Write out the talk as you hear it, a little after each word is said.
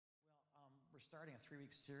Starting a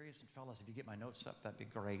 3-week series, and fellas, if you get my notes up, that'd be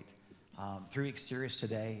great. 3-week series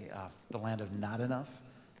today, the land of not enough,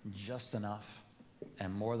 just enough,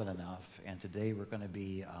 and more than enough. And today we're going to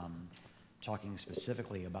be talking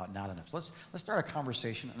specifically about not enough. So let's start a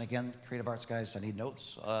conversation. And again, creative arts guys, I need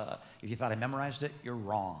notes. If you thought I memorized it, you're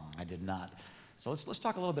wrong. I did not. So let's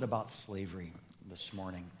talk a little bit about slavery this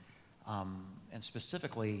morning, and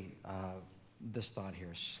specifically this thought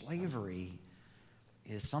here: slavery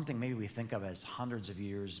is something maybe we think of as hundreds of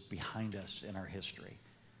years behind us in our history.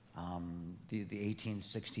 The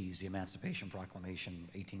 1860s, the Emancipation Proclamation,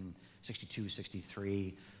 1862,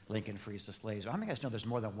 63, Lincoln frees the slaves. How many of you guys know there's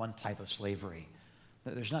more than one type of slavery?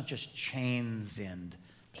 There's not just chains and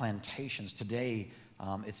plantations. Today,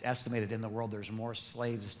 it's estimated in the world there's more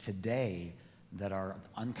slaves today that are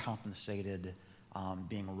uncompensated,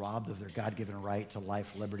 being robbed of their God-given right to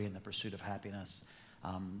life, liberty, and the pursuit of happiness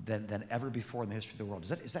than ever before in the history of the world.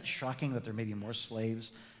 Is that shocking that there may be more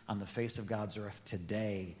slaves on the face of God's earth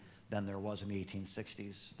today than there was in the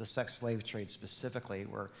 1860s? The sex slave trade specifically,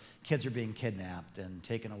 where kids are being kidnapped and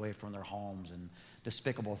taken away from their homes, and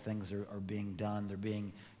despicable things are being done. They're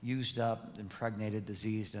being used up, impregnated,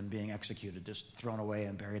 diseased, and being executed, just thrown away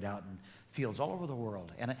and buried out in fields all over the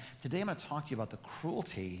world. And today I'm going to talk to you about the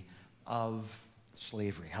cruelty of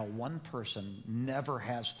slavery, how one person never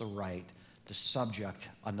has the right to subject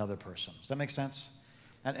another person. Does that make sense?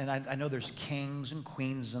 And I know there's kings and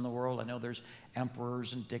queens in the world. I know there's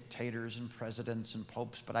emperors and dictators and presidents and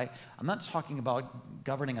popes, but I'm not talking about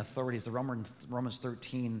governing authorities, the Romans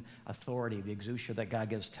 13 authority, the exousia that God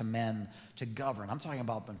gives to men to govern. I'm talking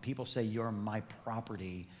about when people say, "You're my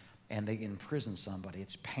property," and they imprison somebody.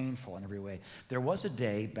 It's painful in every way. There was a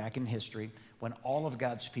day back in history when all of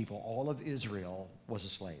God's people, all of Israel, was a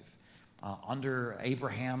slave. Under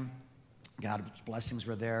Abraham, God's blessings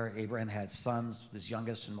were there. Abraham had sons. His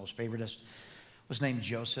youngest and most favoritist was named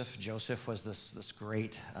Joseph. Joseph was this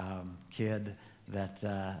great kid that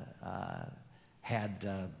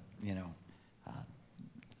had,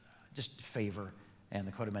 just favor and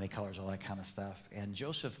the coat of many colors, all that kind of stuff. And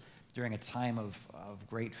Joseph, during a time of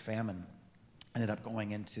great famine, ended up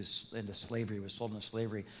going into slavery, was sold into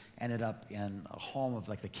slavery, ended up in a home of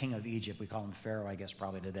like the king of Egypt. We call him Pharaoh, I guess,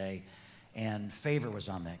 probably today. And favor was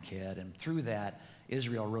on that kid, and through that,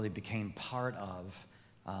 Israel really became part of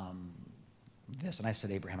this. And I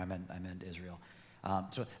said Abraham, I meant Israel.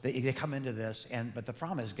 So they come into this, but the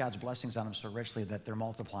problem is God's blessings on them so richly that they're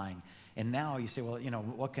multiplying. And now you say, well,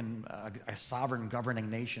 what can a sovereign governing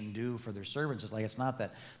nation do for their servants? It's not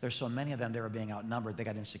that there's so many of them, they were being outnumbered, they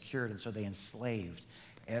got insecure, and so they enslaved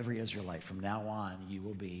every Israelite. From now on, you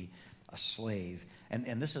will be a slave.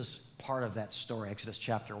 And this is part of that story, Exodus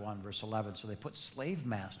chapter 1, verse 11. So they put slave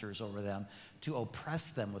masters over them to oppress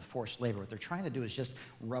them with forced labor. What they're trying to do is just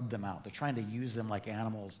rub them out. They're trying to use them like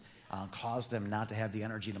animals, cause them not to have the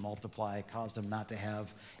energy to multiply, cause them not to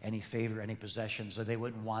have any favor, any possessions, so they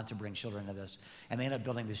wouldn't want to bring children into this. And they ended up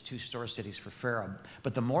building these 2 store cities for Pharaoh.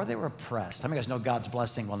 But the more they were oppressed, how many of you guys know God's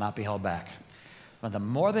blessing will not be held back? But the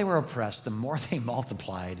more they were oppressed, the more they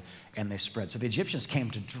multiplied and they spread. So the Egyptians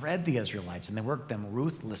came to dread the Israelites, and they worked them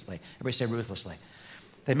ruthlessly. Everybody say ruthlessly.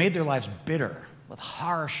 They made their lives bitter with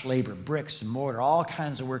harsh labor, bricks and mortar, all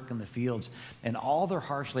kinds of work in the fields. And all their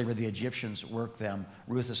harsh labor, the Egyptians worked them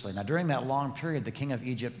ruthlessly. Now, during that long period, the king of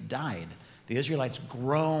Egypt died. The Israelites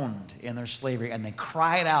groaned in their slavery, and they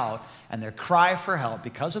cried out, and their cry for help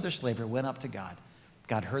because of their slavery went up to God.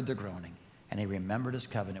 God heard their groaning, and he remembered his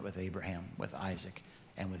covenant with Abraham, with Isaac,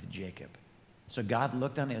 and with Jacob. So God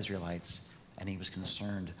looked on the Israelites, and he was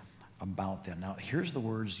concerned about them. Now, here's the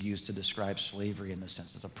words used to describe slavery in this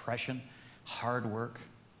sense. It's oppression, hard work,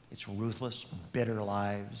 it's ruthless, bitter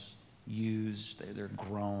lives, used, they're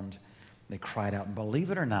groaned, they cried out. And believe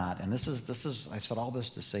it or not, and this is, I've said all this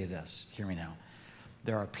to say this, hear me now.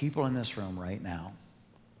 There are people in this room right now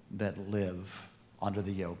that live under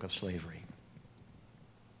the yoke of slavery.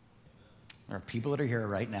 There are people that are here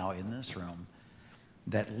right now in this room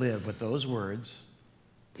that live with those words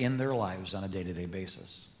in their lives on a day-to-day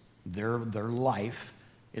basis. Their life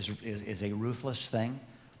is a ruthless thing.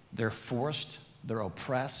 They're forced, they're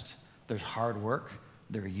oppressed, there's hard work,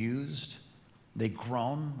 they're used, they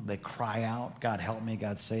groan, they cry out, God help me,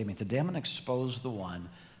 God save me. Today I'm going to expose the one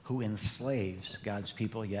who enslaves God's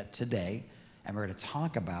people yet today, and we're going to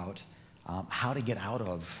talk about how to get out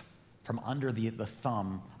of from under the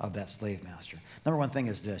thumb of that slave master. Number one thing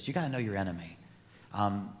is this: you got to know your enemy.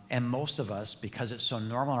 And most of us, because it's so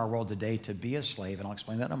normal in our world today to be a slave, and I'll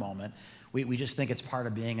explain that in a moment, We just think it's part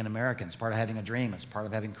of being an American. It's part of having a dream. It's part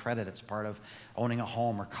of having credit. It's part of owning a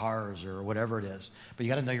home or cars or whatever it is. But you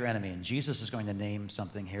got to know your enemy. And Jesus is going to name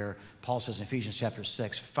something here. Paul says in Ephesians chapter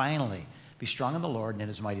 6, finally, be strong in the Lord and in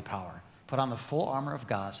his mighty power. Put on the full armor of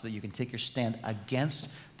God so that you can take your stand against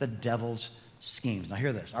the devil's schemes. Now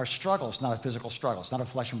hear this. Our struggle is not a physical struggle. It's not a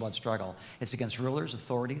flesh and blood struggle. It's against rulers,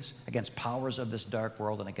 authorities, against powers of this dark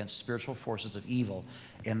world, and against spiritual forces of evil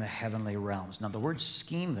in the heavenly realms. Now the word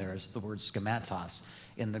scheme there is the word schematos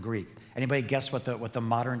in the Greek. Anybody guess what the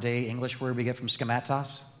modern day English word we get from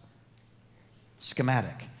schematos?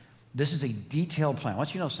 Schematic. This is a detailed plan. I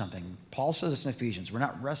want you to know something. Paul says this in Ephesians. We're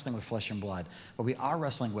not wrestling with flesh and blood. What we are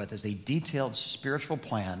wrestling with is a detailed spiritual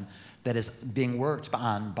plan that is being worked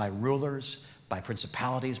on by rulers, by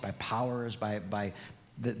principalities, by powers, by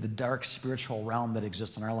the dark spiritual realm that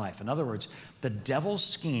exists in our life. In other words, the devil's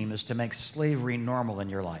scheme is to make slavery normal in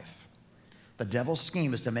your life. The devil's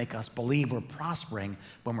scheme is to make us believe we're prospering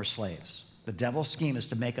when we're slaves. The devil's scheme is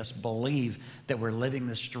to make us believe that we're living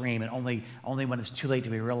this dream, and only when it's too late do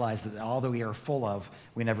we realize that all that we are full of,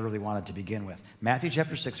 we never really wanted to begin with. Matthew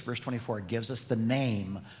chapter 6, verse 24 gives us the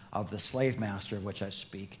name of the slave master of which I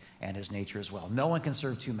speak, and his nature as well. No one can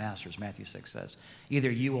serve two masters, Matthew 6 says. Either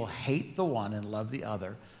you will hate the one and love the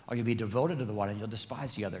other, or you'll be devoted to the one and you'll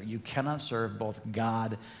despise the other. You cannot serve both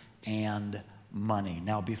God and money.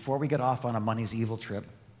 Now, before we get off on a money's evil trip,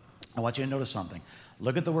 I want you to notice something.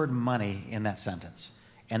 Look at the word money in that sentence.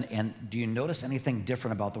 And do you notice anything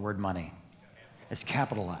different about the word money? It's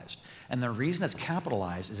capitalized. And the reason it's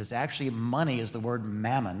capitalized is it's actually money is the word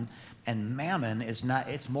mammon, and mammon is not,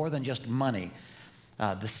 it's more than just money.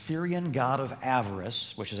 The Syrian god of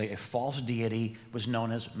avarice, which is a false deity, was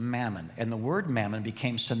known as mammon. And the word mammon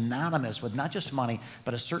became synonymous with not just money,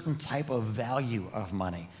 but a certain type of value of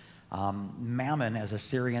money. Mammon, as a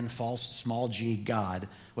Syrian false small g god,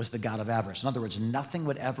 was the god of avarice. In other words, nothing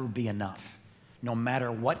would ever be enough. No matter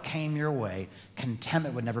what came your way,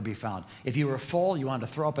 contentment would never be found. If you were full, you wanted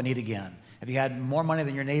to throw up and eat again. If you had more money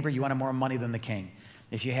than your neighbor, you wanted more money than the king.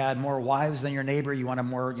 If you had more wives than your neighbor, you wanted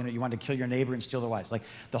more, you wanted to kill your neighbor and steal their wives. Like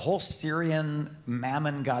the whole Syrian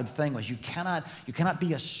mammon god thing was you cannot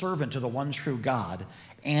be a servant to the one true God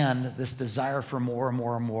and this desire for more and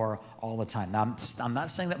more and more all the time. Now, I'm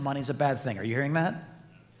not saying that money's a bad thing. Are you hearing that?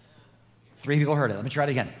 3 people heard it. Let me try it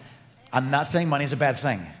again. I'm not saying money's a bad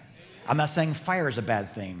thing. I'm not saying fire is a bad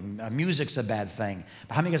thing. Music's a bad thing.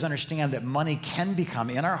 But how many of you guys understand that money can become,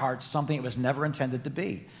 in our hearts, something it was never intended to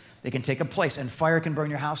be? They can take a place, and fire can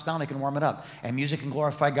burn your house down, it can warm it up. And music can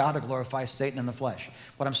glorify God or glorify Satan in the flesh.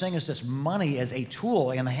 What I'm saying is this, money as a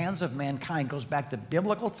tool in the hands of mankind goes back to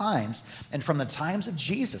biblical times, and from the times of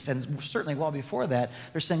Jesus, and certainly well before that,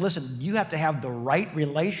 they're saying, listen, you have to have the right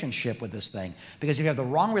relationship with this thing, because if you have the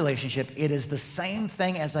wrong relationship, it is the same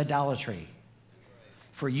thing as idolatry.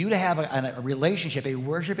 For you to have a relationship, a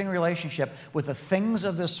worshiping relationship with the things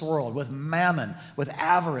of this world, with mammon, with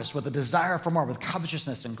avarice, with the desire for more, with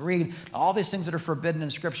covetousness and greed, all these things that are forbidden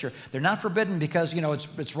in Scripture, they're not forbidden because,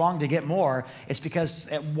 it's wrong to get more. It's because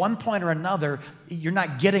at one point or another, you're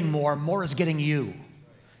not getting more. More is getting you.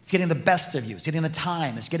 It's getting the best of you. It's getting the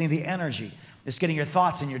time. It's getting the energy. It's getting your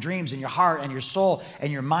thoughts and your dreams and your heart and your soul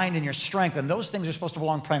and your mind and your strength. And those things are supposed to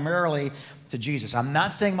belong primarily to Jesus. I'm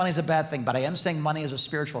not saying money is a bad thing, but I am saying money is a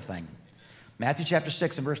spiritual thing. Matthew chapter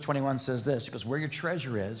 6 and verse 21 says this. It goes, where your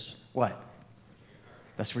treasure is, what?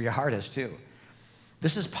 That's where your heart is too.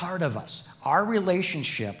 This is part of us. Our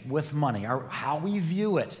relationship with money, how we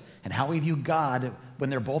view it and how we view God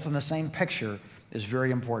when they're both in the same picture is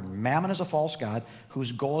very important. Mammon is a false god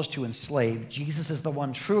whose goal is to enslave. Jesus is the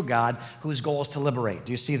one true God whose goal is to liberate.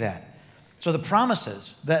 Do you see that? So the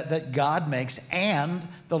promises that God makes and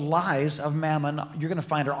the lies of mammon, you're going to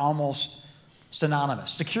find are almost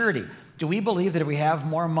synonymous. Security. Do we believe that if we have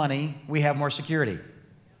more money, we have more security?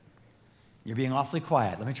 You're being awfully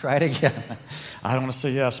quiet. Let me try it again. I don't want to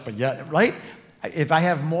say yes, but yeah, right? If I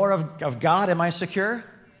have more of God, am I secure?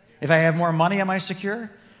 If I have more money, am I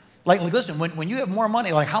secure? Like listen, when you have more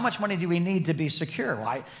money, like how much money do we need to be secure?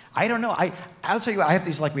 Well, I don't know. I'll tell you what, I have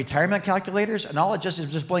these like retirement calculators, and all it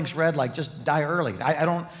just blinks red, like just die early.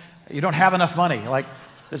 You don't have enough money. Like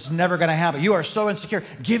it's never going to happen. You are so insecure.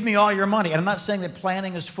 Give me all your money. And I'm not saying that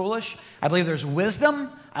planning is foolish. I believe there's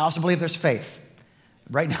wisdom. I also believe there's faith.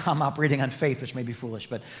 Right now I'm operating on faith, which may be foolish,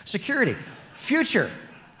 but security, future.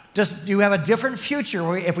 Do you have a different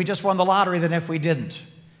future if we just won the lottery than if we didn't?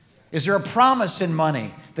 Is there a promise in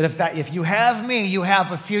money that if you have me, you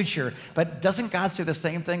have a future? But doesn't God say the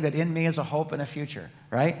same thing, that in me is a hope and a future,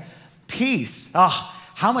 right? Peace.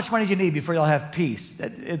 how much money do you need before you'll have peace?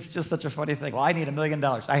 It's just such a funny thing. Well, I need $1 million.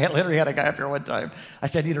 I literally had a guy up here one time. I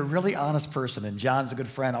said, I need a really honest person. And John's a good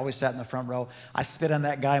friend, always sat in the front row. I spit on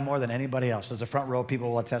that guy more than anybody else. There's a front row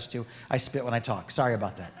people will attest to. I spit when I talk. Sorry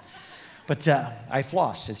about that. But I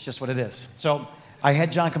floss. It's just what it is. So I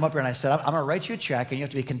had John come up here and I said, I'm going to write you a check and you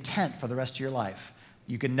have to be content for the rest of your life.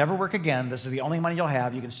 You can never work again. This is the only money you'll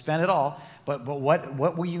have. You can spend it all. But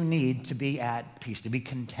what will you need to be at peace, to be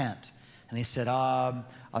content? And he said, $1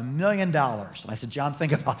 million. And I said, John,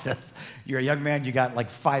 think about this. You're a young man. You got like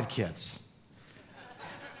 5 kids.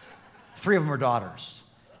 3 of them are daughters.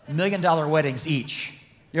 $1 million weddings each.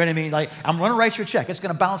 You know what I mean? Like, I'm going to write you a check. It's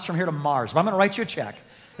going to bounce from here to Mars. But I'm going to write you a check.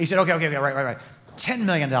 He said, okay, right. $10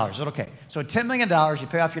 million. I said, okay. So $10 million, you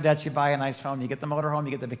pay off your debts, you buy a nice home, you get the motor home,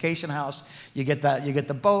 you get the vacation house, you get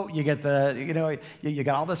the boat, you get you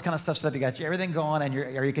got all this kind of stuff, you got everything going, and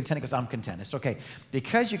are you content? Because I'm content. It's okay.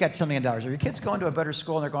 Because you got $10 million, are your kids going to a better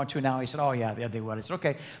school than they're going to now? He said, oh yeah, they would. I said,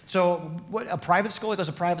 okay. So what, a private school? He goes,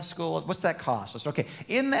 a private school, what's that cost? I said, okay.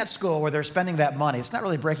 In that school where they're spending that money, it's not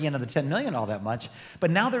really breaking into the $10 million all that much,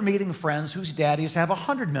 but now they're meeting friends whose daddies have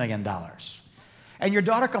 $100 million. And your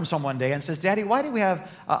daughter comes home one day and says, Daddy, why do we have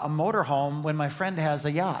a motor home when my friend has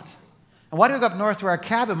a yacht? And why do we go up north to our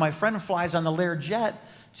cabin? My friend flies on the Learjet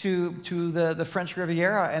to the French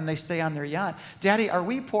Riviera and they stay on their yacht. Daddy, are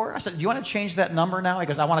we poor? I said, do you want to change that number now? He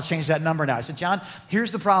goes, I want to change that number now. I said, John,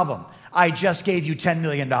 here's the problem. I just gave you $10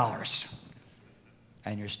 million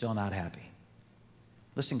and you're still not happy.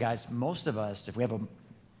 Listen, guys, most of us, if we have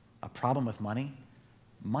a problem with money,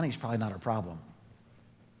 money's probably not our problem.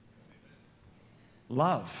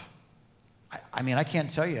 Love. I mean, I can't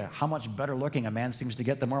tell you how much better looking a man seems to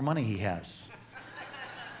get the more money he has.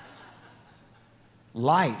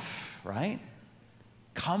 Life, right?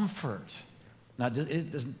 Comfort. Now,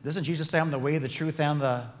 doesn't Jesus say, I'm the way, the truth, and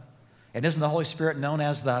isn't the Holy Spirit known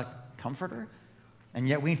as the Comforter? And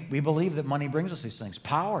yet we believe that money brings us these things.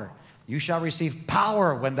 Power. You shall receive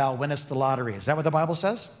power when thou winnest the lottery. Is that what the Bible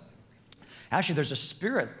says? Actually, there's a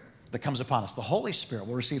spirit that comes upon us. The Holy Spirit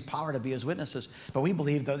will receive power to be his witnesses. But we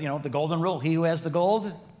believe that, the golden rule, he who has the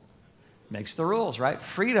gold makes the rules, right?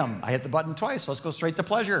 Freedom. I hit the button twice. Let's go straight to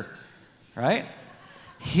pleasure, right?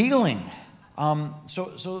 Healing.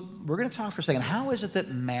 So we're going to talk for a second. How is it that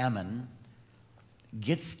mammon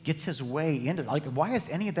gets his way into, why is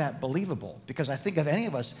any of that believable? Because I think if any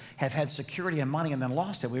of us have had security and money and then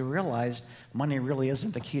lost it, we realized money really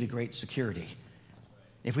isn't the key to great security.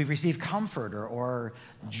 If we've received comfort or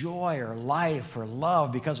joy or life or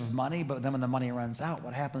love because of money, but then when the money runs out,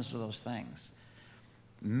 what happens to those things?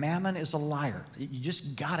 Mammon is a liar. You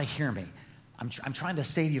just got to hear me. I'm trying to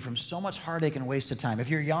save you from so much heartache and waste of time.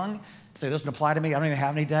 If you're young, say, this doesn't apply to me, I don't even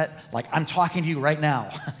have any debt. I'm talking to you right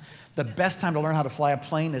now. The best time to learn how to fly a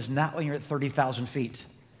plane is not when you're at 30,000 feet.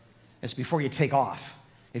 It's before you take off.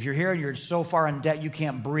 If you're here and you're so far in debt you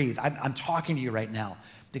can't breathe, I'm talking to you right now.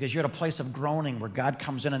 Because you're at a place of groaning where God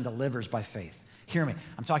comes in and delivers by faith. Hear me.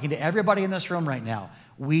 I'm talking to everybody in this room right now.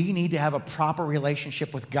 We need to have a proper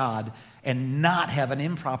relationship with God and not have an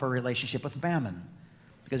improper relationship with mammon.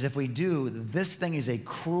 Because if we do, this thing is a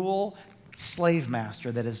cruel slave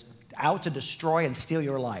master that is out to destroy and steal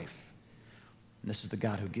your life. And this is the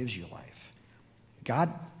God who gives you life. God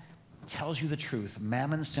tells you the truth.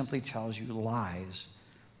 Mammon simply tells you lies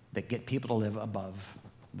that get people to live above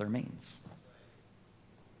their means.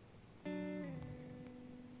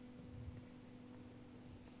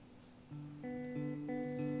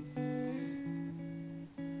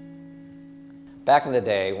 Back in the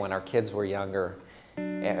day when our kids were younger,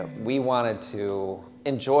 we wanted to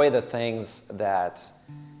enjoy the things that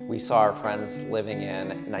we saw our friends living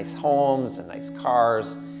in, nice homes and nice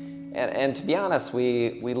cars. And to be honest,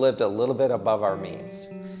 we lived a little bit above our means.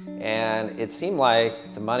 And it seemed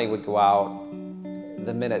like the money would go out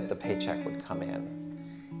the minute the paycheck would come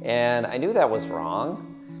in. And I knew that was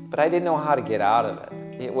wrong, but I didn't know how to get out of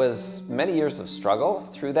it. It was many years of struggle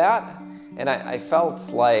through that. And I felt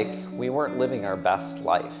like we weren't living our best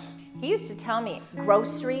life. He used to tell me,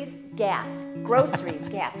 groceries, gas, groceries,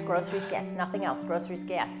 gas, groceries, gas, nothing else, groceries,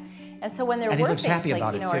 gas. And so when there were things like,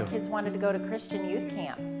 our kids wanted to go to Christian youth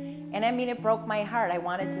camp. And I mean, it broke my heart. I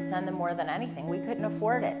wanted to send them more than anything. We couldn't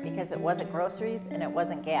afford it because it wasn't groceries and it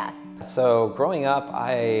wasn't gas. So growing up,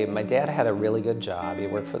 my dad had a really good job. He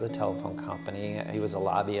worked for the telephone company. He was a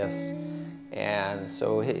lobbyist. And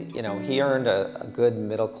so he earned a good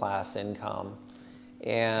middle-class income.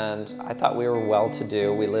 And I thought we were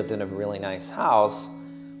well-to-do. We lived in a really nice house.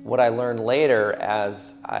 What I learned later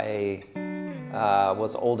as I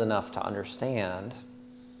was old enough to understand,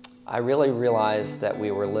 I really realized that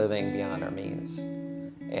we were living beyond our means.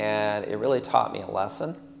 And it really taught me a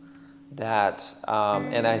lesson that,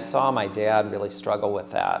 and I saw my dad really struggle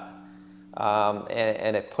with that.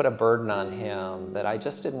 And it put a burden on him that I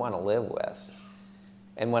just didn't want to live with.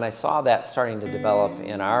 And when I saw that starting to develop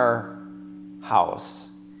in our house,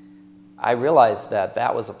 I realized that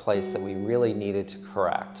that was a place that we really needed to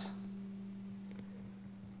correct.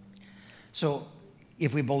 So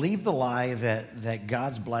if we believe the lie that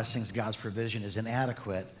God's blessings, God's provision is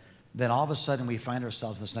inadequate, then all of a sudden we find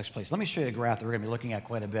ourselves in this next place. Let me show you a graph that we're going to be looking at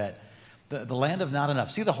quite a bit. The land of not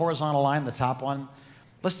enough. See the horizontal line, the top one?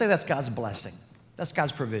 Let's say that's God's blessing. That's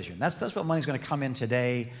God's provision. That's what money's going to come in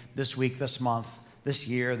today, this week, this month, this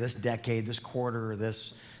year, this decade, this quarter,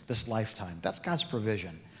 this lifetime. That's God's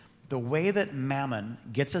provision. The way that mammon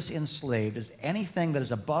gets us enslaved is anything that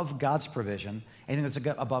is above God's provision, anything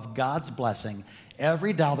that's above God's blessing.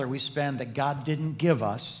 Every dollar we spend that God didn't give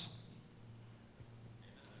us,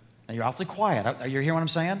 and you're awfully quiet. Are you hearing what I'm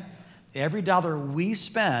saying? Every dollar we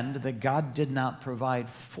spend that God did not provide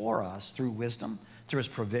for us through wisdom, through his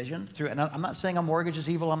provision, and I'm not saying a mortgage is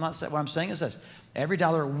evil. What I'm saying is this. Every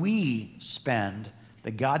dollar we spend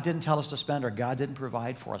that God didn't tell us to spend or God didn't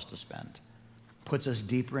provide for us to spend puts us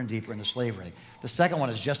deeper and deeper into slavery. The second one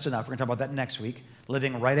is just enough. We're going to talk about that next week.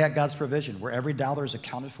 Living right at God's provision, where every dollar is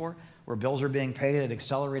accounted for, where bills are being paid at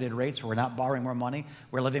accelerated rates, where we're not borrowing more money.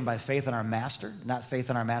 We're living by faith in our master, not faith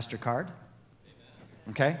in our MasterCard.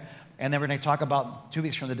 Okay? And then we're going to talk about 2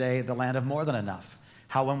 weeks from today, the land of more than enough.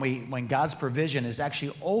 How when God's provision is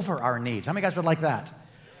actually over our needs. How many guys would like that?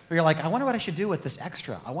 Where you're like, I wonder what I should do with this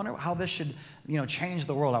extra. I wonder how this should, change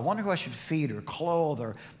the world. I wonder who I should feed or clothe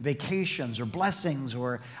or vacations or blessings,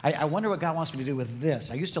 or I wonder what God wants me to do with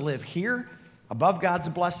this. I used to live here above God's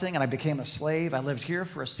blessing, and I became a slave. I lived here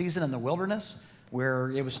for a season in the wilderness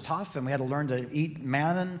where it was tough, and we had to learn to eat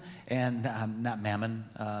mammon and not mammon,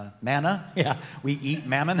 manna. Yeah, we eat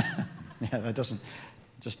mammon. Yeah, that doesn't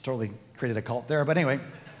just totally created a cult there. But anyway.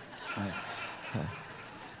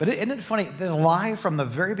 But isn't it funny, the lie from the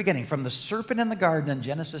very beginning, from the serpent in the garden in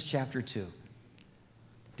Genesis chapter 2,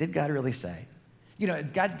 did God really say?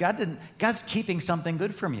 God's keeping something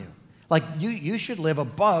good from you. Like you should live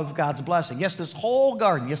above God's blessing. Yes, this whole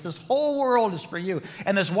garden, yes, this whole world is for you.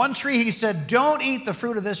 And this one tree, he said, don't eat the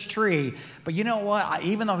fruit of this tree. But you know what?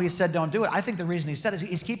 Even though he said don't do it, I think the reason he said it is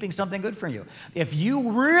he's keeping something good for you. If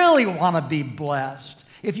you really want to be blessed,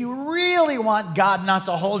 if you really want God not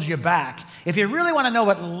to hold you back, if you really want to know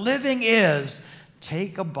what living is,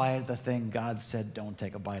 take a bite of the thing God said don't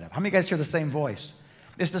take a bite of. How many of you guys hear the same voice?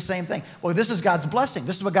 It's the same thing. Well, this is God's blessing.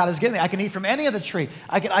 This is what God has given me. I can eat from any of the tree.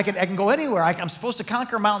 I can go anywhere. I'm supposed to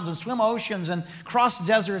conquer mountains and swim oceans and cross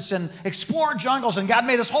deserts and explore jungles, and God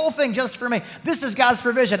made this whole thing just for me. This is God's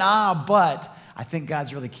provision. But I think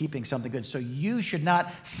God's really keeping something good. So you should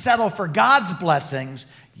not settle for God's blessings.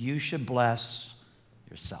 You should bless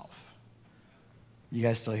yourself. You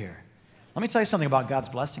guys still here? Let me tell you something about God's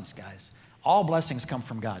blessings, guys. All blessings come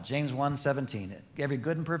from God. James 1:17. Every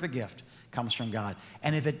good and perfect gift comes from God.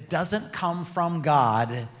 And if it doesn't come from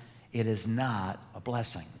God, it is not a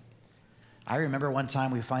blessing. I remember one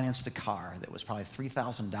time we financed a car that was probably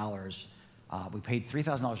 $3,000. We paid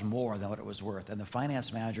 $3,000 more than what it was worth. And the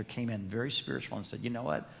finance manager came in very spiritual and said, you know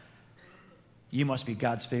what? You must be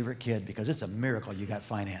God's favorite kid because it's a miracle you got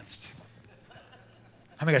financed.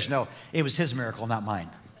 How many of you guys know it was his miracle, not mine?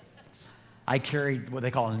 I carried what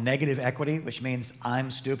they call a negative equity, which means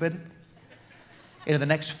I'm stupid, into the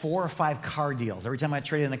next 4 or 5 car deals. Every time I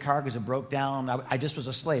traded in a car because it broke down, I just was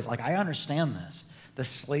a slave. Like, I understand this. The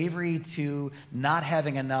slavery to not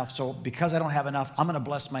having enough. So because I don't have enough, I'm going to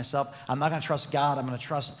bless myself. I'm not going to trust God. I'm going to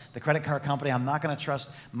trust the credit card company. I'm not going to trust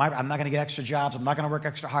I'm not going to get extra jobs. I'm not going to work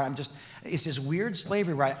extra hard. It's this weird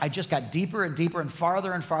slavery where I just got deeper and deeper and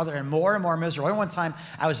farther and more miserable. One time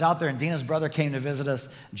I was out there and Dina's brother came to visit us,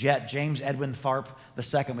 Jet, James Edwin Tharp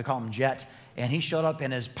II. We call him Jet. And he showed up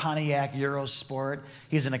in his Pontiac Eurosport.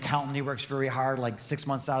 He's an accountant. He works very hard, like 6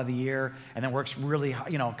 months out of the year, and then works really,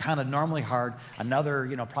 kind of normally hard,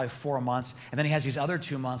 another, probably 4 months. And then he has these other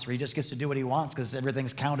 2 months where he just gets to do what he wants because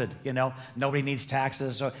everything's counted, Nobody needs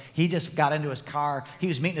taxes. So he just got into his car. He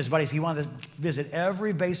was meeting his buddies. He wanted to visit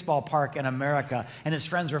every baseball park in America, and his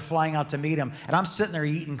friends were flying out to meet him. And I'm sitting there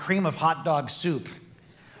eating cream of hot dog soup,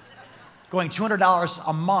 going $200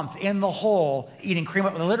 a month in the hole, eating cream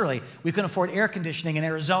up. Literally, we couldn't afford air conditioning in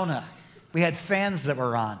Arizona. We had fans that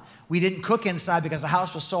were on. We didn't cook inside because the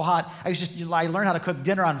house was so hot. I learned how to cook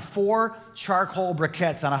dinner on 4 charcoal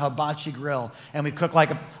briquettes on a hibachi grill, and we cooked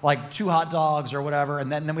like 2 hot dogs or whatever. And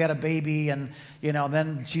then we had a baby, and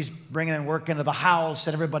then she's bringing in work into the house,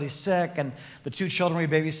 and everybody's sick. And the 2 children we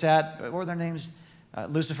babysat, what were their names?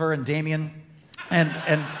 Lucifer and Damien.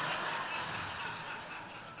 And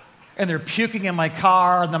they're puking in my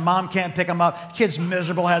car, and the mom can't pick them up. Kid's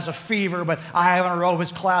miserable, has a fever, but I haven't enrolled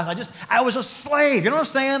his class. I was a slave, you know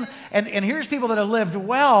what I'm saying? And here's people that have lived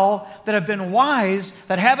well, that have been wise,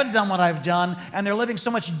 that haven't done what I've done, and they're living so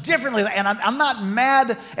much differently. And I'm not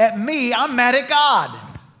mad at me, I'm mad at God.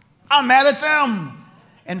 I'm mad at them.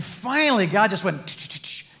 And finally, God just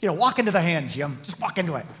went, walk into the hand, Jim. Just walk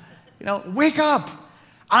into it. Wake up.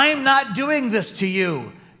 I'm not doing this to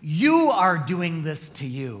you. You are doing this to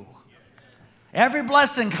you. Every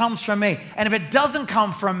blessing comes from me. And if it doesn't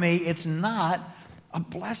come from me, it's not a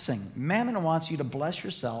blessing. Mammon wants you to bless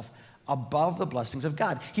yourself above the blessings of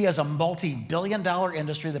God. He has a multi-billion-dollar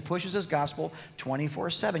industry that pushes his gospel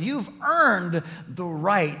 24/7. You've earned the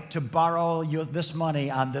right to borrow this money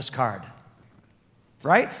on this card.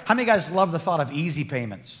 Right? How many of you guys love the thought of easy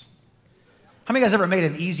payments? How many of you guys ever made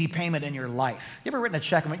an easy payment in your life? You ever written a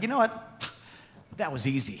check and went, you know what? That was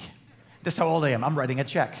easy. This is how old I am. I'm writing a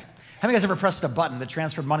check. How many of you guys ever pressed a button that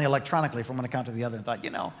transferred money electronically from one account to the other and thought,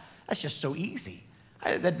 that's just so easy.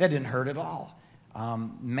 That didn't hurt at all.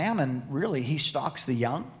 Mammon, really, he stalks the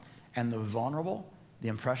young and the vulnerable, the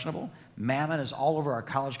impressionable. Mammon is all over our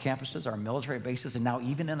college campuses, our military bases, and now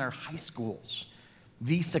even in our high schools.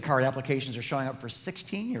 Visa card applications are showing up for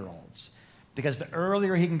 16-year-olds. Because the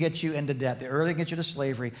earlier he can get you into debt, the earlier he can get you to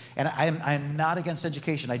slavery. And I'm not against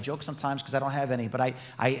education. I joke sometimes because I don't have any, but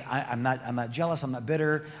I'm not jealous. I'm not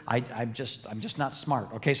bitter. I'm just not smart.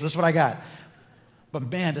 Okay, so this is what I got.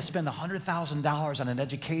 But man, to spend $100,000 on an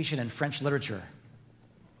education in French literature,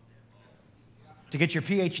 to get your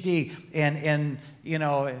PhD in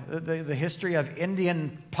the history of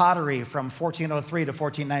Indian pottery from 1403 to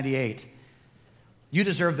 1498, you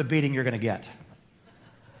deserve the beating you're going to get.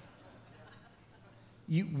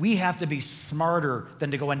 We have to be smarter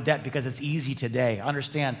than to go in debt because it's easy today.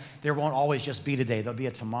 Understand, there won't always just be today. There'll be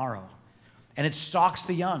a tomorrow. And it stalks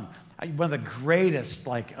the young. One of the greatest,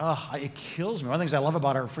 it kills me. One of the things I love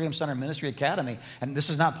about our Freedom Center Ministry Academy, and this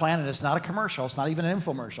is not planned, it's not a commercial, it's not even an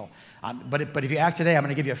infomercial. But if you act today, I'm going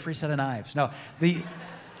to give you a free set of knives. No,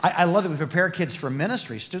 I love that we prepare kids for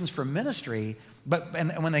ministry, students for ministry.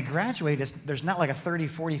 And when they graduate, there's not like a $30,000,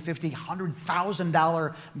 $40,000, $50,000,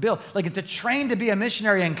 $100,000 bill. Like to train to be a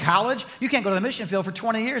missionary in college, you can't go to the mission field for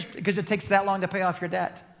 20 years because it takes that long to pay off your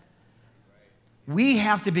debt. We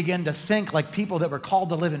have to begin to think like people that were called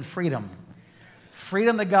to live in freedom.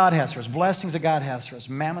 Freedom that God has for us, blessings that God has for us.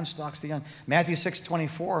 Mammon stalks the young. Matthew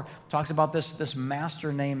 6:24 talks about this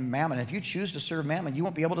master named Mammon. If you choose to serve Mammon, you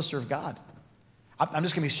won't be able to serve God. I'm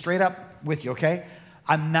just going to be straight up with you, okay?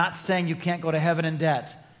 I'm not saying you can't go to heaven in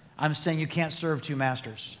debt. I'm saying you can't serve two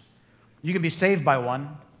masters. You can be saved by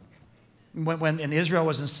one. When Israel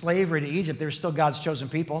was in slavery to Egypt, they were still God's chosen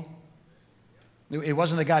people. It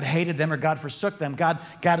wasn't that God hated them or God forsook them.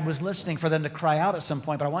 God was listening for them to cry out at some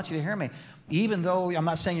point. But I want you to hear me. Even though I'm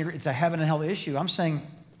not saying it's a heaven and hell issue, I'm saying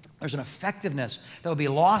there's an effectiveness that will be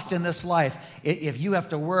lost in this life if you have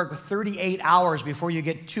to work 38 hours before you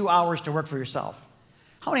get 2 hours to work for yourself.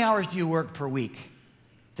 How many hours do you work per week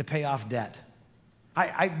to pay off debt?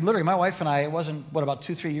 I literally, my wife and I, it wasn't, about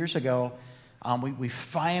 2-3 years ago, we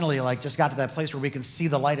finally just got to that place where we can see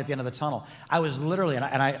the light at the end of the tunnel. I was literally, and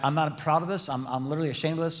I'm not proud of this, I'm literally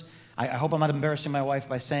ashamed of this. I hope I'm not embarrassing my wife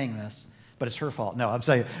by saying this, but it's her fault. No, I'm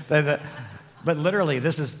saying, but literally,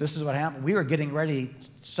 this is what happened. We were getting ready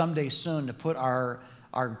someday soon to put our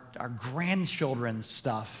grandchildren's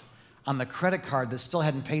stuff on the credit card that still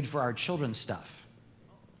hadn't paid for our children's stuff.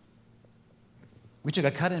 We took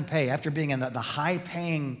a cut in pay after being in the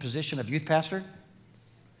high-paying position of youth pastor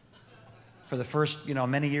for the first,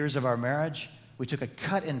 many years of our marriage. We took a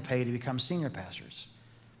cut in pay to become senior pastors.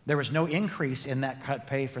 There was no increase in that cut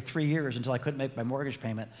pay for 3 years until I couldn't make my mortgage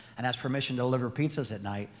payment and asked permission to deliver pizzas at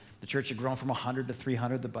night. The church had grown from 100 to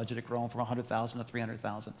 300. The budget had grown from 100,000 to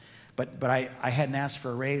 300,000. But I hadn't asked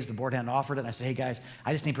for a raise. The board hadn't offered it. And I said, hey, guys,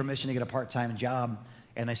 I just need permission to get a part-time job.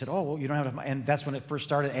 And they said, oh, well, you don't have enough money. And that's when it first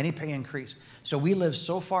started, any pay increase. So we lived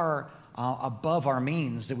so far above our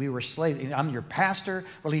means that we were slaves. I'm your pastor.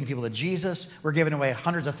 We're leading people to Jesus. We're giving away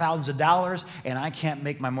hundreds of thousands of dollars, and I can't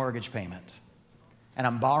make my mortgage payment. And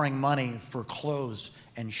I'm borrowing money for clothes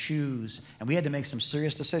and shoes. And we had to make some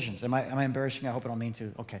serious decisions. Am I embarrassing? I hope I don't mean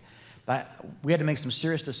to. Okay. We had to make some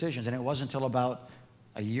serious decisions, and it wasn't until about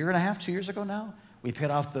a year and a half, 2 years ago now, we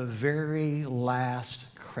paid off the very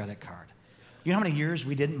last credit card. You know how many years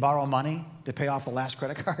we didn't borrow money to pay off the last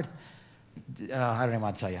credit card? I don't even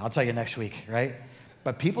want to tell you. I'll tell you next week, right?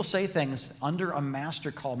 But people say things under a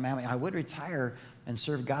master called Mammon. I would retire and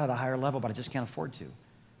serve God at a higher level, but I just can't afford to.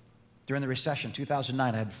 During the recession,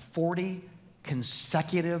 2009, I had 40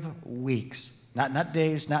 consecutive weeks not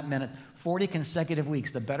days, not minutes, 40 consecutive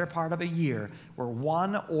weeks, the better part of a year, where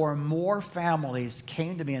one or more families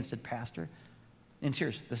came to me and said, Pastor, in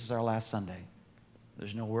tears, this is our last Sunday.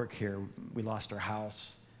 There's no work here. We lost our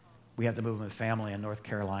house. We have to move with family in North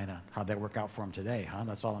Carolina. How'd that work out for them today, huh?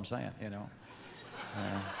 That's all I'm saying, you know.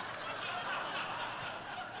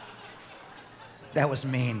 That was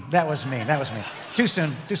mean. Too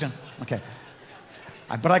soon. Okay.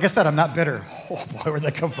 But like I said, I'm not bitter. Oh, boy, where'd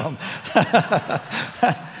that come from?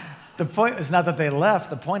 The point is not that they left.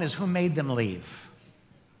 The point is who made them leave.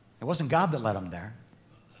 It wasn't God that led them there.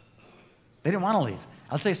 They didn't want to leave.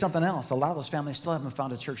 I'll tell you something else. A lot of those families still haven't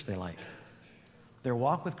found a church they like. Their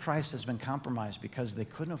walk with Christ has been compromised because they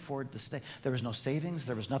couldn't afford to stay. There was no savings.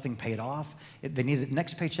 There was nothing paid off. They needed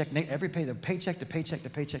next paycheck, every paycheck to paycheck to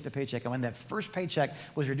paycheck to paycheck. And when that first paycheck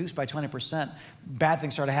was reduced by 20%, bad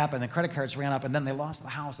things started happening. The credit cards ran up, and then they lost the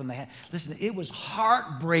house. And listen, it was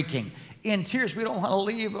heartbreaking. In tears, we don't want to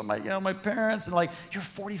leave my parents. And like, you're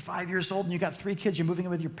 45 years old and you got 3 kids. You're moving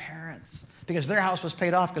in with your parents because their house was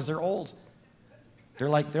paid off because they're old. They're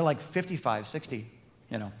like 55, 60,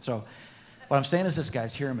 So what I'm saying is this,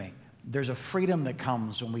 guys, hear me. There's a freedom that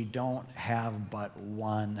comes when we don't have but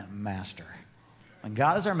one master. When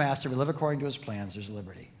God is our master, we live according to his plans, there's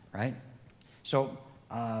liberty, right? So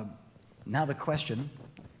now the question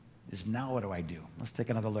is, now what do I do? Let's take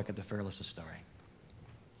another look at the Fearless' story.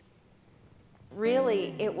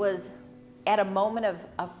 Really, it was at a moment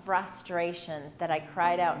of frustration that I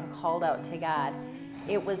cried out and called out to God.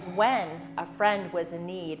 It was when a friend was in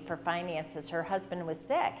need for finances. Her husband was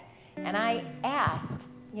sick. And I asked,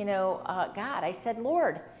 God, I said,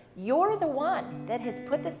 Lord, you're the one that has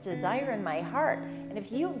put this desire in my heart. And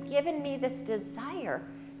if you've given me this desire,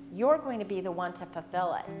 you're going to be the one to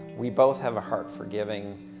fulfill it. We both have a heart for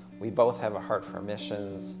giving. We both have a heart for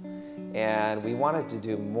missions. And we wanted to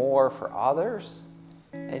do more for others.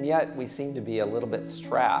 And yet we seem to be a little bit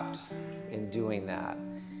strapped in doing that.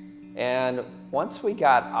 And once we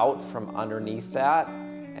got out from underneath that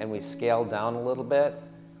and we scaled down a little bit,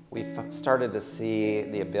 we started to see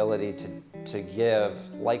the ability to give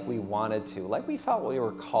like we wanted to, like we felt we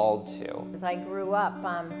were called to. As I grew up,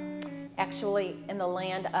 actually in the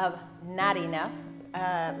land of not enough.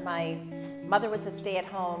 My mother was a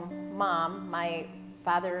stay-at-home mom. My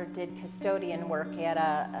father did custodian work at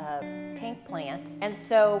a tank plant. And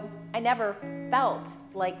so I never felt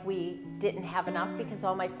like we didn't have enough because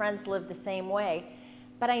all my friends lived the same way.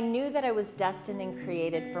 But I knew that I was destined and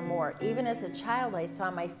created for more. Even as a child, I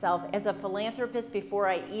saw myself as a philanthropist before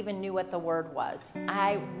I even knew what the word was.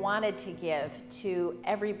 I wanted to give to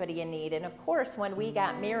everybody in need. And of course, when we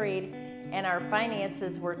got married and our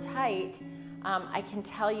finances were tight, I can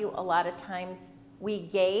tell you a lot of times we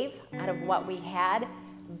gave out of what we had,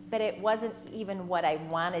 but it wasn't even what I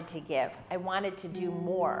wanted to give. I wanted to do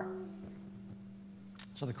more.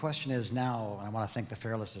 So the question is now, and I want to thank the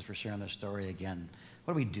Fearlesses for sharing their story again.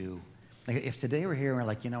 What do we do? Like if today we're here and we're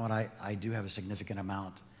like, you know what, I do have a significant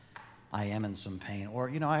amount. I am in some pain. Or,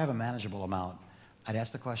 I have a manageable amount. I'd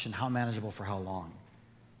ask the question, how manageable for how long?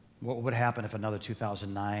 What would happen if another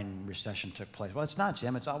 2009 recession took place? Well, it's not,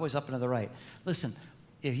 Jim. It's always up and to the right. Listen,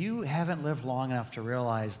 if you haven't lived long enough to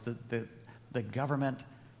realize that the government,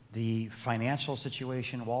 the financial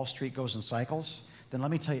situation, Wall Street goes in cycles, then let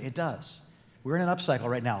me tell you, it does. We're in an upcycle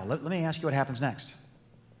right now. Let me ask you what happens next.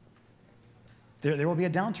 There will be a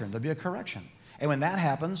downturn. There'll be a correction. And when that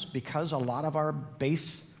happens, because a lot of our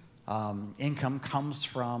base income comes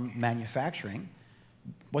from manufacturing,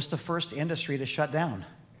 what's the first industry to shut down?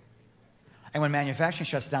 And when manufacturing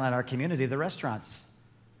shuts down in our community, the restaurants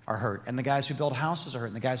are hurt. And the guys who build houses are hurt.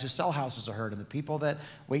 And the guys who sell houses are hurt. And the people that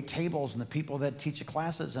wait tables and the people that teach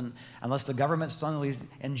classes. And unless the government suddenly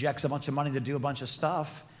injects a bunch of money to do a bunch of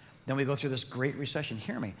stuff, then we go through this great recession.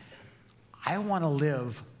 Hear me. I want to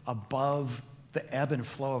live above the ebb and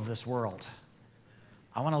flow of this world.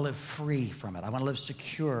 I want to live free from it. I want to live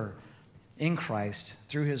secure in Christ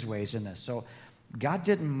through his ways in this. So God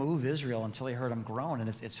didn't move Israel until he heard them groan. And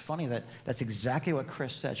it's funny that's exactly what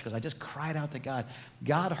Chris said. She goes, I just cried out to God.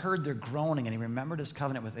 God heard their groaning, and he remembered his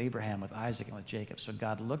covenant with Abraham, with Isaac, and with Jacob. So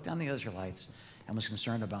God looked on the Israelites and was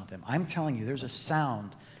concerned about them. I'm telling you, there's a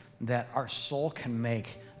sound that our soul can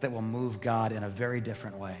make that will move God in a very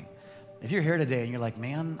different way. If you're here today and you're like,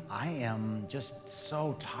 man, I am just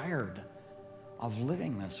so tired of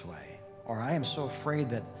living this way, or I am so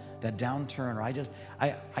afraid that downturn, or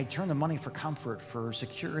I turn to money for comfort, for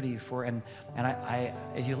security, and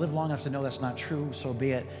if you live long enough to know that's not true, so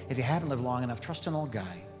be it. If you haven't lived long enough, trust an old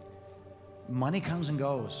guy. Money comes and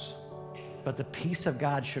goes, but the peace of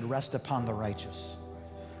God should rest upon the righteous.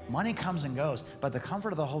 Money comes and goes, but the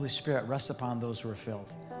comfort of the Holy Spirit rests upon those who are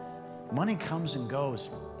filled. Money comes and goes,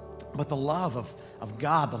 but the love of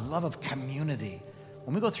God, the love of community.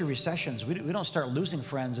 When we go through recessions, we don't start losing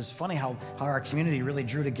friends. It's funny how our community really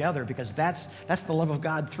drew together, because that's the love of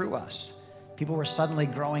God through us. People were suddenly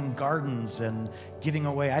growing gardens and giving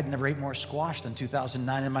away. I'd never ate more squash than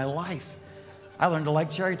 2009 in my life. I learned to like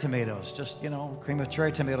cherry tomatoes, just, cream of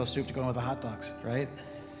cherry tomato soup to go in with the hot dogs, right?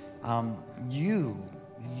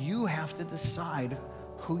 You have to decide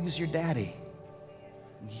who's your daddy.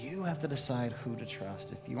 You have to decide who to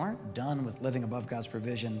trust. If you aren't done with living above God's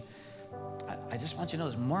provision, I just want you to know,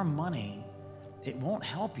 there's more money. It won't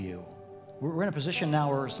help you. We're in a position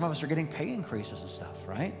now where some of us are getting pay increases and stuff,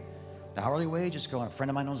 right? The hourly wage is going up. A friend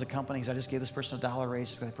of mine owns a company. He said, I just gave this person $1 raise,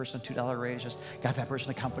 just got that person a $2 raise, just got that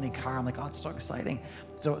person a company car. I'm like, oh, it's so exciting.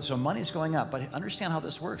 So money's going up. But understand how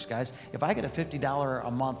this works, guys. If I get a $50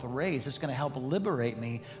 a month raise, it's going to help liberate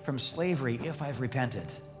me from slavery if I've repented.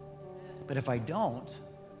 But if I don't,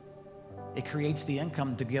 it creates the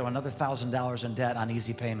income to give another $1,000 in debt on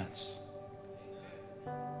easy payments.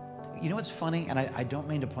 You know what's funny? And I don't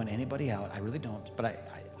mean to point anybody out. I really don't. But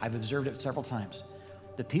I've observed it several times.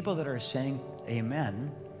 The people that are saying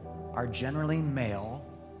amen are generally male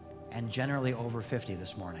and generally over 50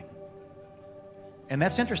 this morning. And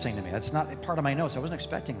that's interesting to me. That's not part of my notes. I wasn't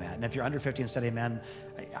expecting that. And if you're under 50 and said amen,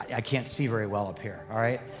 I can't see very well up here, all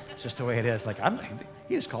right? It's just the way it is. Like,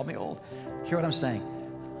 he just called me old. Hear what I'm saying?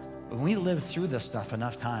 When we live through this stuff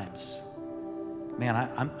enough times, man,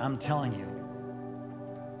 I'm telling you,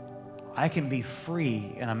 I can be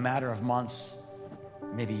free in a matter of months,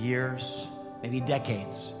 maybe years, maybe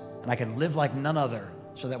decades, and I can live like none other,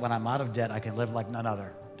 so that when I'm out of debt, I can live like none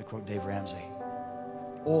other, to quote Dave Ramsey.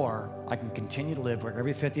 Or I can continue to live where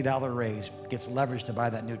every $50 raise gets leveraged to buy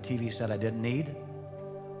that new TV set I didn't need,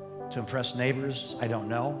 to impress neighbors I don't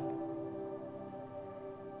know,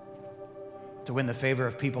 to win the favor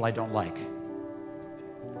of people I don't like.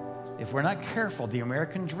 If we're not careful, the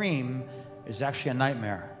American dream is actually a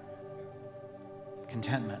nightmare.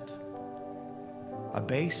 Contentment.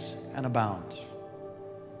 Abase and abound.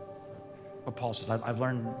 What Paul says, I've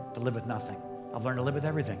learned to live with nothing. I've learned to live with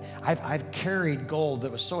everything. I've carried gold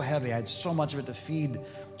that was so heavy. I had so much of it to feed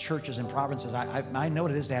churches and provinces. I know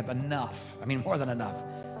what it is to have enough. I mean, more than enough.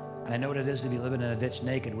 And I know what it is to be living in a ditch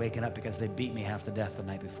naked, waking up because they beat me half to death the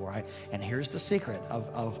night before. And here's the secret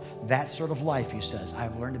of that sort of life, he says.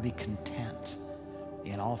 I've learned to be content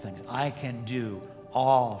in all things. I can do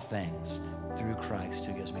all things through Christ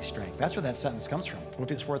who gives me strength. That's where that sentence comes from.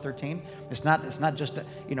 Philippians 4:13. It's not just at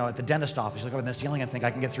the dentist office, you look up in the ceiling and think,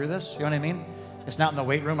 I can get through this. You know what I mean? It's not in the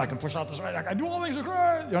weight room. I can push out this right. I can do all things through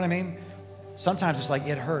Christ. You know what I mean? Sometimes it's like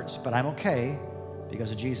it hurts, but I'm okay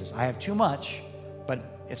because of Jesus. I have too much, but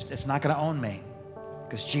it's not going to own me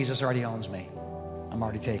because Jesus already owns me. I'm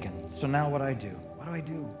already taken. So now what do I do? What do I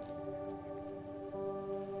do?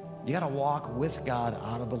 You got to walk with God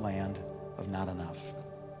out of the land of not enough.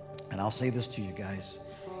 And I'll say this to you guys,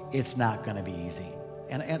 it's not going to be easy.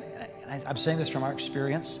 And I'm saying this from our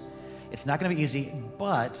experience. It's not going to be easy,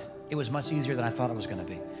 but it was much easier than I thought it was going to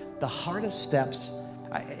be. The hardest steps,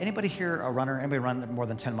 anybody here a runner? Anybody run more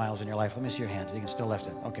than 10 miles in your life? Let me see your hand. You can still lift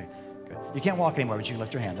it. Okay, good. You can't walk anymore, but you can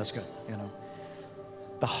lift your hand. That's good.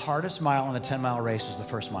 The hardest mile in a 10-mile race is the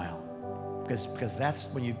first mile. Because that's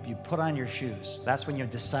when you put on your shoes. That's when you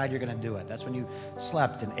decide you're going to do it. That's when you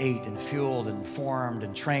slept and ate and fueled and formed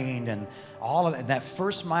and trained and all of that. That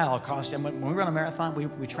first mile cost you. When we run a marathon,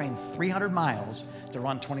 we train 300 miles to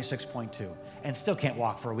run 26.2 and still can't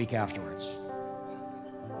walk for a week afterwards.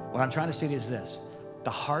 What I'm trying to say to you is this.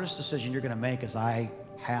 The hardest decision you're going to make is I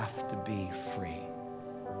have to be free.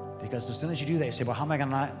 Because as soon as you do that, you say, well, how am I going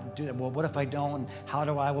to not do that? Well, what if I don't? How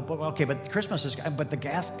do I? Well, okay, but Christmas is, but the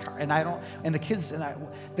gas car, and I don't, and the kids,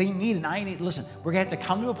 they need, and I need, listen, we're going to have to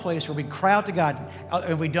come to a place where we cry out to God.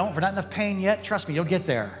 If we don't, if we're not enough pain yet, trust me, you'll get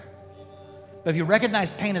there. But if you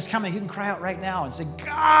recognize pain is coming, you can cry out right now and say,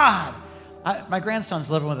 God, my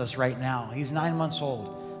grandson's living with us right now. He's 9 months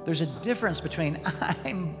old. There's a difference between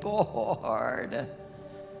I'm bored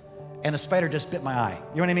and a spider just bit my eye.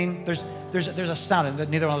 You know what I mean? There's a sound, and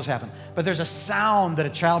neither one of those happened. But there's a sound that a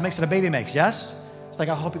child makes and a baby makes, yes? It's like,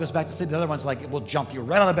 I hope he goes back to sleep. The other one's like, it will jump you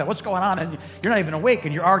right out of bed. What's going on? And you're not even awake,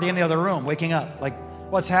 and you're already in the other room, waking up. Like,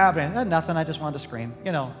 what's happening? Nothing, I just wanted to scream,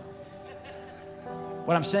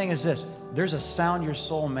 What I'm saying is this. There's a sound your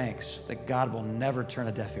soul makes that God will never turn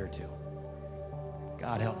a deaf ear to.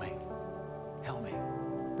 God, help me. Help me.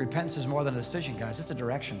 Repentance is more than a decision, guys. It's a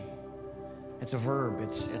direction. It's a verb.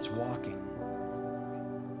 It's walking.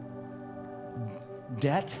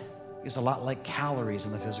 Debt is a lot like calories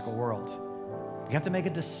in the physical world. You have to make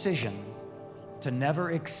a decision to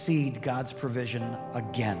never exceed God's provision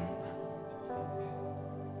again.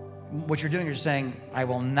 What you're doing, you're saying, I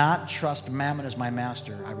will not trust mammon as my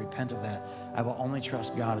master. I repent of that. I will only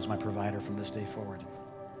trust God as my provider from this day forward.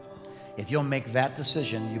 If you'll make that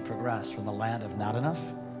decision, you progress from the land of not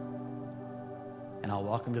enough, and I'll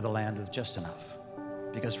welcome to the land of just enough.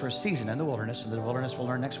 Because for a season in the wilderness, and the wilderness we'll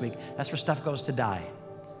learn next week, that's where stuff goes to die.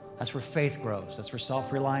 That's where faith grows. That's where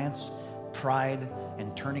self-reliance, pride,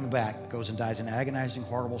 and turning back goes and dies in agonizing,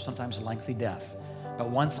 horrible, sometimes lengthy death. But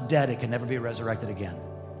once dead, it can never be resurrected again.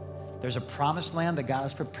 There's a promised land that God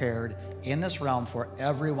has prepared in this realm for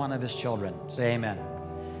every one of his children. Say amen.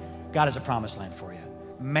 God has a promised land for you.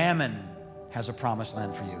 Mammon has a promised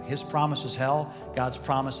land for you. His promise is hell. God's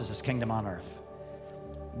promise is his kingdom on earth.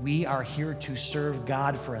 We are here to serve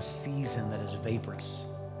God for a season that is vaporous.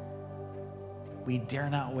 We dare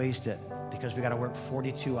not waste it because we got to work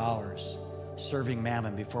 42 hours serving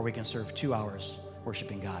mammon before we can serve 2 hours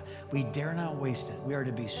worshiping God. We dare not waste it. We are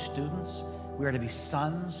to be students. We are to be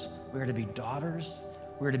sons. We are to be daughters.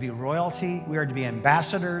 We are to be royalty. We are to be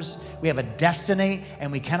ambassadors. We have a destiny,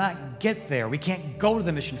 and we cannot get there. We can't go to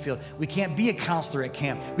the mission field. We can't be a counselor at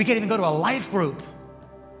camp. We can't even go to a life group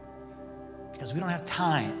because we don't have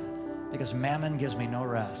time, because mammon gives me no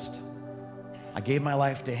rest. I gave my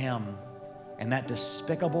life to him, and that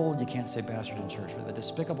despicable, you can't say bastard in church, but the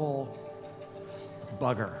despicable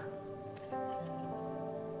bugger,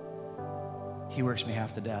 he works me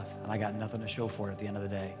half to death, and I got nothing to show for it at the end of the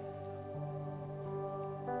day.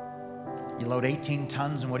 You load 18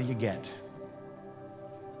 tons, and what do you get?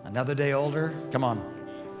 Another day older, come on,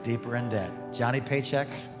 deeper in debt. Johnny Paycheck,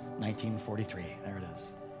 1943, there it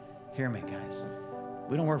is. Hear me, guys.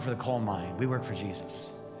 We don't work for the coal mine, we work for Jesus.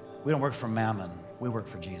 We don't work for mammon, we work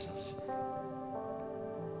for Jesus.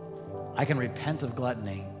 I can repent of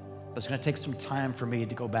gluttony, but it's going to take some time for me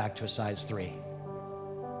to go back to a size 3.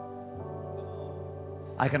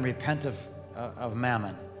 I can repent of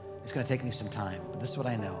mammon. It's going to take me some time, but this is what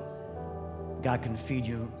I know. God can feed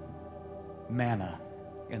you manna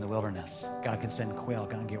in the wilderness. God can send quail.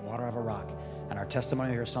 God can get water out of a rock. And our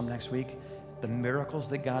testimony, here some next week, the miracles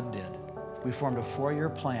that God did. We formed a 4-year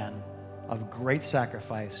plan of great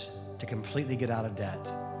sacrifice to completely get out of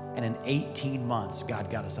debt. And in 18 months,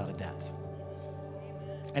 God got us out of debt.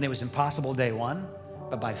 And it was impossible day one,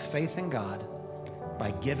 but by faith in God,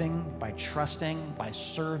 by giving, by trusting, by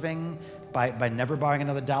serving, by never borrowing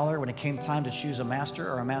another dollar. When it came time to choose a Master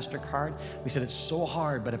or a MasterCard, we said it's so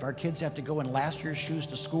hard, but if our kids have to go in last year's shoes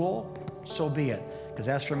to school, so be it. Because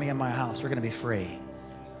as for me and my house, we're going to be free.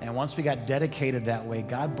 And once we got dedicated that way,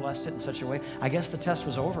 God blessed it in such a way. I guess the test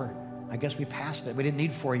was over. I guess we passed it. We didn't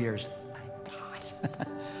need 4 years. Thank God.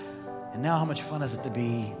 And now how much fun is it to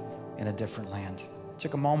be in a different land? It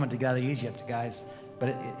took a moment to get out of Egypt, guys, but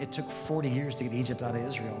it took 40 years to get Egypt out of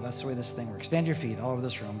Israel. That's the way this thing works. Stand your feet all over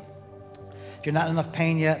this room. If you're not in enough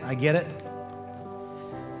pain yet, I get it.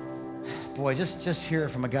 Boy, just hear it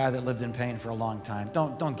from a guy that lived in pain for a long time.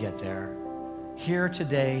 Don't get there. Here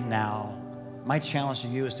today, now, my challenge to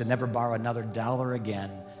you is to never borrow another dollar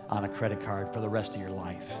again on a credit card for the rest of your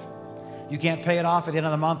life. You can't pay it off at the end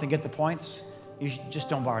of the month and get the points. You just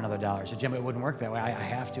don't borrow another dollar. So, Jim, it wouldn't work that way. I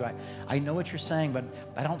have to. I know what you're saying, but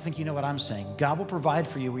I don't think you know what I'm saying. God will provide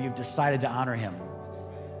for you where you've decided to honor him.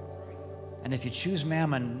 And if you choose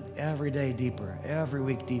mammon every day deeper, every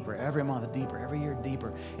week deeper, every month deeper, every year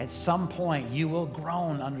deeper, at some point you will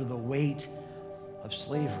groan under the weight of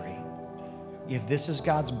slavery. If this is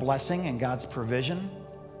God's blessing and God's provision,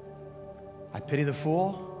 I pity the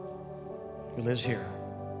fool who lives here.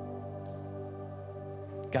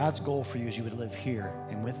 God's goal for you is you would live here,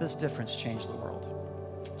 and with this difference, change the world.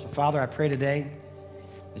 So, Father, I pray today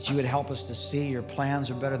that you would help us to see your plans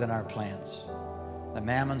are better than our plans. That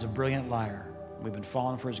Mammon's a brilliant liar. We've been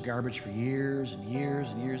falling for his garbage for years and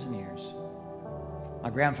years and years and years. My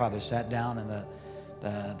grandfather sat down in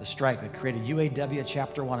the strike that created UAW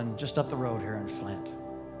Chapter 1 and just up the road here in Flint.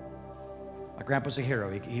 My grandpa's a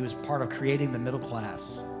hero. He was part of creating the middle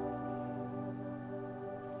class.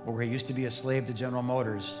 Where he used to be a slave to General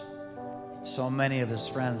Motors, so many of his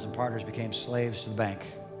friends and partners became slaves to the bank.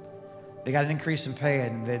 They got an increase in pay,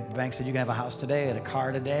 and the bank said, you can have a house today and a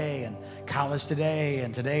car today and college today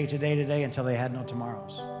and today, until they had no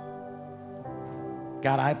tomorrows.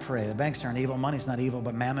 God, I pray. The banks aren't evil. Money's not evil,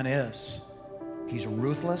 but mammon is. He's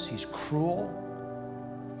ruthless. He's cruel.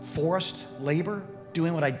 Forced labor,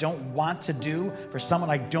 doing what I don't want to do for someone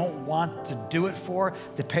I don't want to do it for,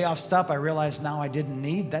 to pay off stuff I realize now I didn't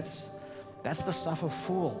need. That's the stuff of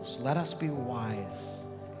fools. Let us be wise.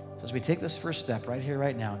 So as we take this first step right here,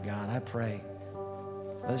 right now, God, I pray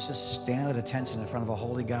Let's just stand at attention in front of a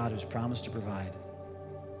holy God who's promised to provide.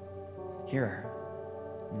 Here,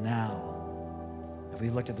 now. If we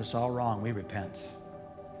looked at this all wrong, we repent.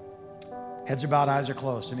 Heads are bowed, eyes are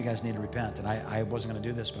closed. Some of you guys need to repent. And I wasn't going to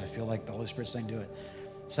do this, but I feel like the Holy Spirit's saying do it.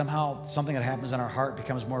 Somehow, something that happens in our heart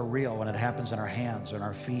becomes more real when it happens in our hands or in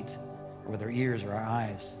our feet or with our ears or our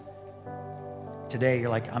eyes. Today, you're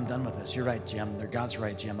like, I'm done with this. You're right, Jim. God's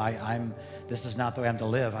right, Jim. This is not the way I'm to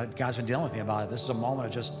live. God's been dealing with me about it. This is a moment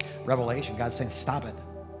of just revelation. God's saying, stop it.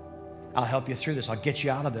 I'll help you through this. I'll get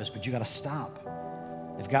you out of this, but you got to stop.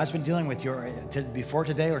 If God's been dealing with you before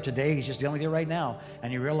today or today, he's just dealing with you right now,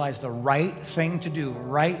 and you realize the right thing to do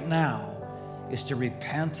right now is to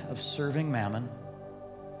repent of serving mammon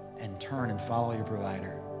and turn and follow your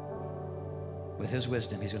provider. With his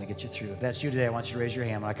wisdom, he's going to get you through. If that's you today, I want you to raise your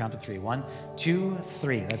hand when I count to 3. 1, 2,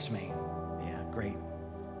 3. That's me. Yeah, great.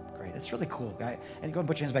 Great. It's really cool. And go ahead and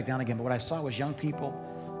put your hands back down again. But what I saw was young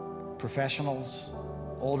people, professionals,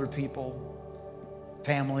 older people,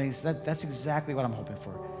 families. That's exactly what I'm hoping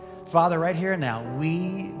for. Father, right here and now,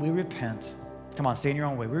 we repent. Come on, stay in your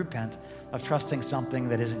own way. We repent of trusting something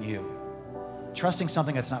that isn't you. Trusting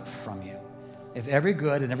something that's not from you. If every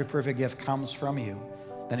good and every perfect gift comes from you,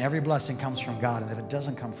 then every blessing comes from God. And if it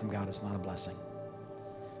doesn't come from God, it's not a blessing.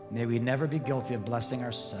 May we never be guilty of blessing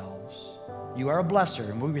ourselves. You are a blesser,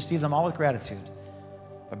 and we receive them all with gratitude.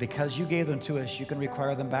 But because you gave them to us, you can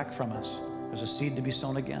require them back from us. There's a seed to be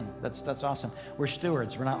sown again. That's awesome. We're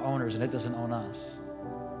stewards. We're not owners, and it doesn't own us.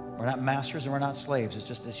 We're not masters, and we're not slaves.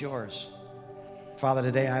 It's yours. Father,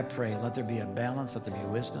 today I pray, let there be a balance, let there be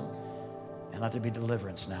wisdom, and let there be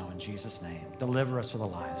deliverance now in Jesus' name. Deliver us from the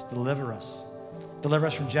lies. Deliver us. Deliver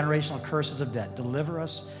us from generational curses of debt. Deliver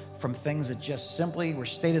us from things that just simply were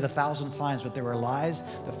stated 1,000 times, but they were lies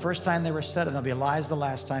the first time they were said, and they'll be lies the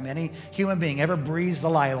last time. Any human being ever breathes the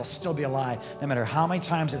lie, it'll still be a lie, no matter how many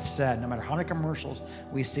times it's said, no matter how many commercials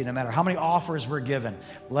we see, no matter how many offers we're given.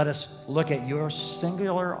 Let us look at your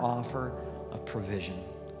singular offer of provision.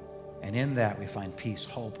 And in that we find peace,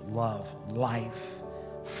 hope, love, life,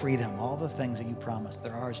 freedom, all the things that you promised.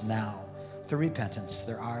 They're ours now. Through repentance,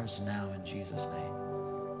 they're ours now in Jesus'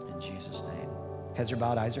 name. In Jesus' name. Heads are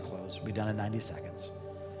bowed, eyes are closed. We'll be done in 90 seconds.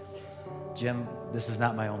 Jim, this is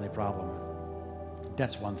not my only problem.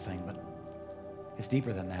 That's one thing, but it's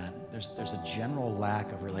deeper than that. There's a general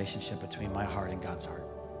lack of relationship between my heart and God's heart.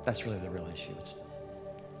 That's really the real issue.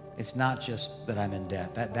 It's not just that I'm in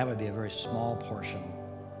debt. That would be a very small portion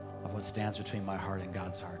of what stands between my heart and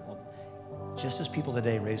God's heart. Well, just as people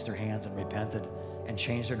today raised their hands and repented and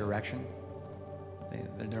changed their direction,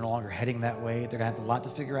 they're no longer heading that way. They're going to have a lot to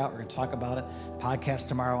figure out. We're going to talk about it. Podcast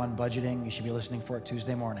tomorrow on budgeting. You should be listening for it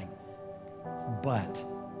Tuesday morning. But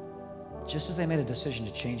just as they made a decision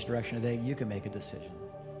to change direction today, you can make a decision.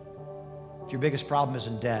 If your biggest problem is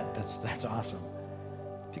in debt, that's awesome.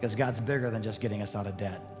 Because God's bigger than just getting us out of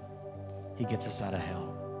debt. He gets us out of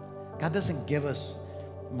hell. God doesn't give us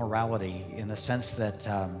morality in the sense that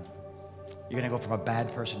you're going to go from a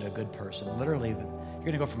bad person to a good person. Literally, you're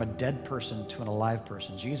going to go from a dead person to an alive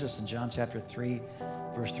person. Jesus in John chapter 3,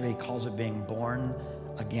 verse 3, calls it being born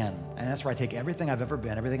again. And that's where I take everything I've ever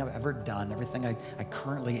been, everything I've ever done, everything I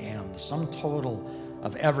currently am, the sum total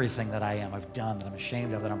of everything that I am, I've done, that I'm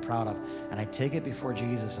ashamed of, that I'm proud of, and I take it before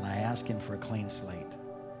Jesus and I ask him for a clean slate.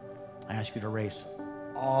 I ask you to erase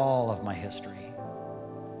all of my history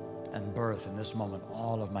and birth in this moment,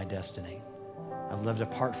 all of my destiny. I've lived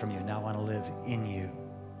apart from you. Now I want to live in you.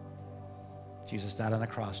 Jesus died on the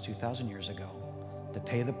cross 2,000 years ago to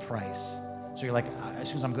pay the price. So you're like, as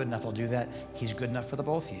soon as I'm good enough, I'll do that. He's good enough for the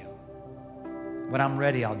both of you. When I'm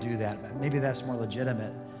ready, I'll do that. Maybe that's more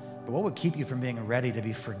legitimate. But what would keep you from being ready to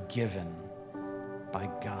be forgiven by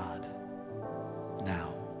God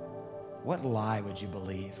now? What lie would you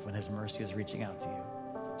believe when his mercy is reaching out to you?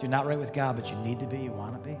 So you're not right with God, but you need to be, you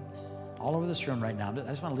want to be. All over this room right now, I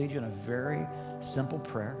just want to lead you in a very simple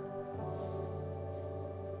prayer.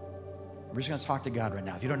 We're just going to talk to God right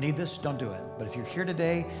now. If you don't need this, don't do it. But if you're here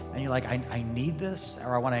today and you're like, I need this,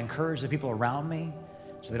 or I want to encourage the people around me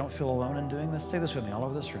so they don't feel alone in doing this, say this with me all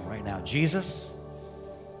over this room right now. Jesus,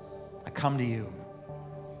 I come to you.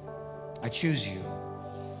 I choose you.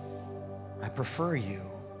 I prefer you.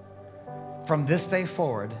 From this day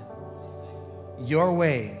forward, your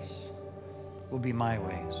ways will be my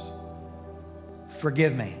ways.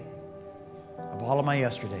 Forgive me of all of my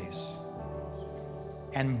yesterdays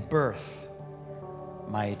and birth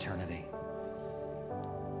my eternity.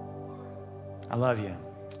 I love you.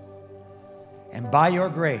 And by your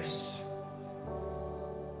grace,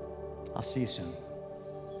 I'll see you soon.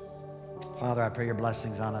 Father, I pray your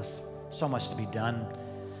blessings on us. So much to be done.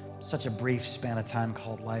 such a brief span of time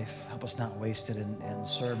called life. Help us not waste it in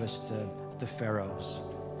service to pharaohs.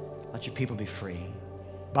 Let your people be free.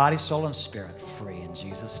 Body, soul, and spirit free in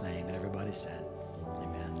Jesus' name. And everybody said,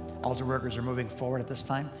 amen. Altar workers are moving forward at this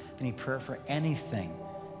time. If you need prayer for anything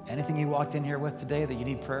you walked in here with today that you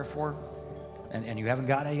need prayer for, and you haven't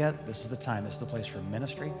gotten it yet, this is the time. This is the place for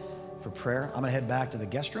ministry, for prayer. I'm going to head back to the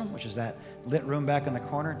guest room, which is that lit room back in the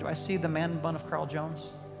corner. Do I see the man bun of Carl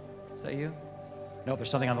Jones? Is that you? Nope, there's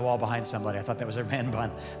something on the wall behind somebody. I thought that was their man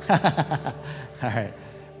bun. All right.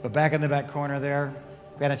 But back in the back corner there,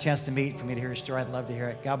 if you had a chance to meet, for me to hear your story, I'd love to hear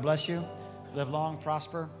it. God bless you. Live long,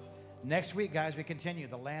 prosper. Next week, guys, we continue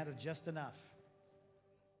the land of just enough.